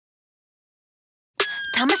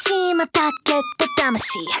魂またケタタマ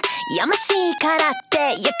シイ、やましいからっ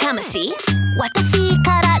てやかましい、私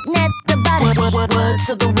からネタバラシ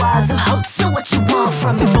Words of the wise of hope, so what you want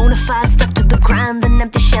from me? Bonafide, stuck to the grind, an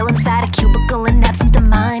empty shell inside a cubicle, an absent of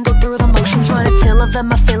mind. Go through the motions, run until of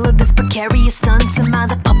them I feel of this precarious stunt. Am I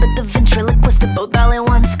the puppet, the ventriloquist, both all at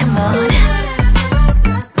once? Come on.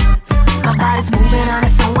 My body's moving on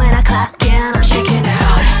its own when I clock in, I'm checking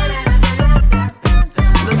out.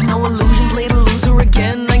 There's no illusion, played a loser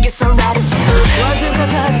again, I guess I'll write it down. わずか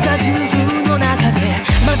たった数分の中で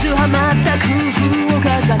まずハマった工夫を重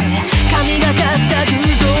ね、神がかった偶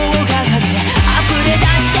像を掲げ、溢れ出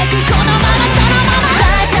してくこのままそのまま、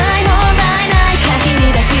大体問題ないかき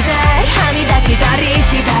乱したいはみ出したり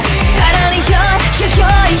したり、さらにヒョイヒョ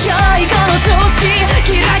ヒョイこの調子、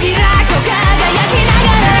ギラギラと輝きな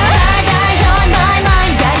がら、大体問題な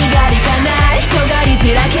いガリガリかなり尖り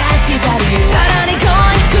散らかしたり、さらに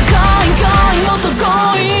もっと強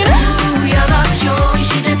引やば憑依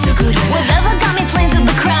して作る Whatever got me playing to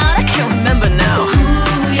the crowd, I can't remember now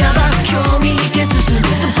やば興味引け進む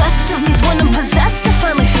The best of me's when I'm possessed, I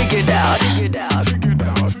finally figured out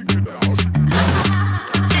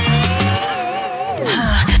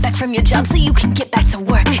Back from your job so you can get back to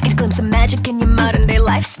work. Get a glimpse of magic in your modern day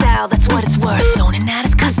lifestyle, that's what it's worth. Zoning out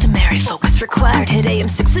is customary, focus required. Hit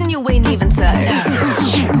AM6 and you ain't even tired.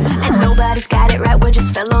 And nobody's got it right, we're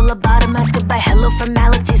just fellow lobotomites. Goodbye, hello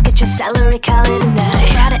formalities, get your salary, call it a night.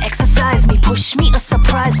 Try to exercise me, push me or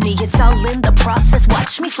surprise me. It's all in the process,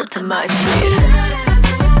 watch me flip to my speed.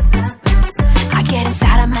 I get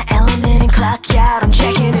inside of my element and clock out, I'm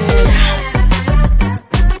checking in.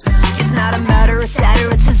 It's not a matter of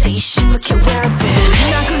satirization, look at where I've been.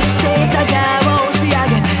 なくしていた側を押し上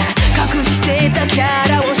げて、隠していたキャ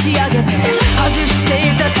ラを仕上げて、外して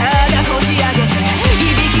いたタがこじ上げて、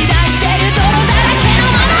響き出してる泥だらけの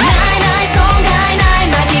まま、ないない損害な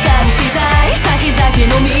い巻き返したい先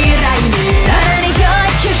々の未来に、さらにヒョ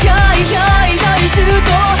イヒョヒョイヒョイヒョイシュー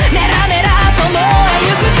トメラメラと燃え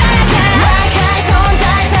ゆくさなか、毎回飛んじ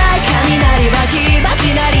ゃいたい雷バキバ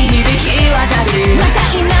キなり響き渡る、また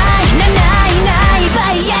いない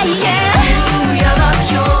Yeah, yeah. Yeah, my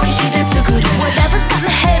joy, she did so good. Whatever's got my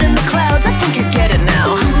head in the clouds, I think you get it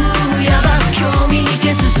now. Yeah, my joy, me, he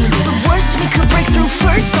gets us. The worst we could break through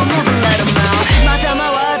first, I'll never let him out. また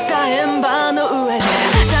回った円盤の上で、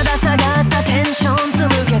ただ下がったテンション続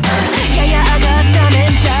けて、やや上がったメ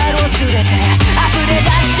ンタルを連れて、溢れ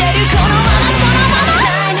出してるこのままそのまま、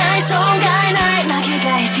ないない損害ない巻き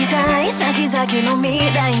返したい先々の未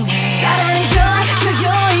来に、さらにひょいひ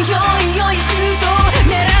ょいひょいひょいシュート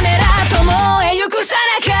メラメラと燃えゆくさ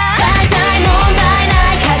なか、大体問題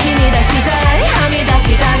ないかき乱したりはみ出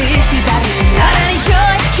したりしたり、さらにひょ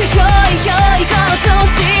いひょいひょいこの調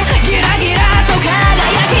子、ギラギラと輝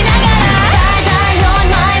きながら、大体4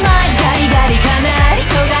枚前ガリガリかなり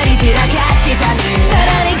尖り散らかしたり、さ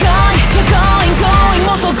らに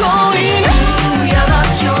もっと強引やば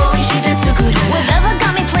憑依して作る Whatever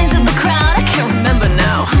got me playing to the crowd, I can't remember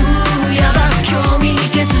now やば興味引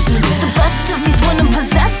け進む The best of me's when I'm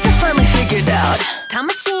possessed, I finally figured out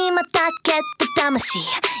魂またケタタマシ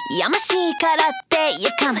イ、やましいからって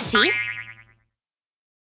やかましい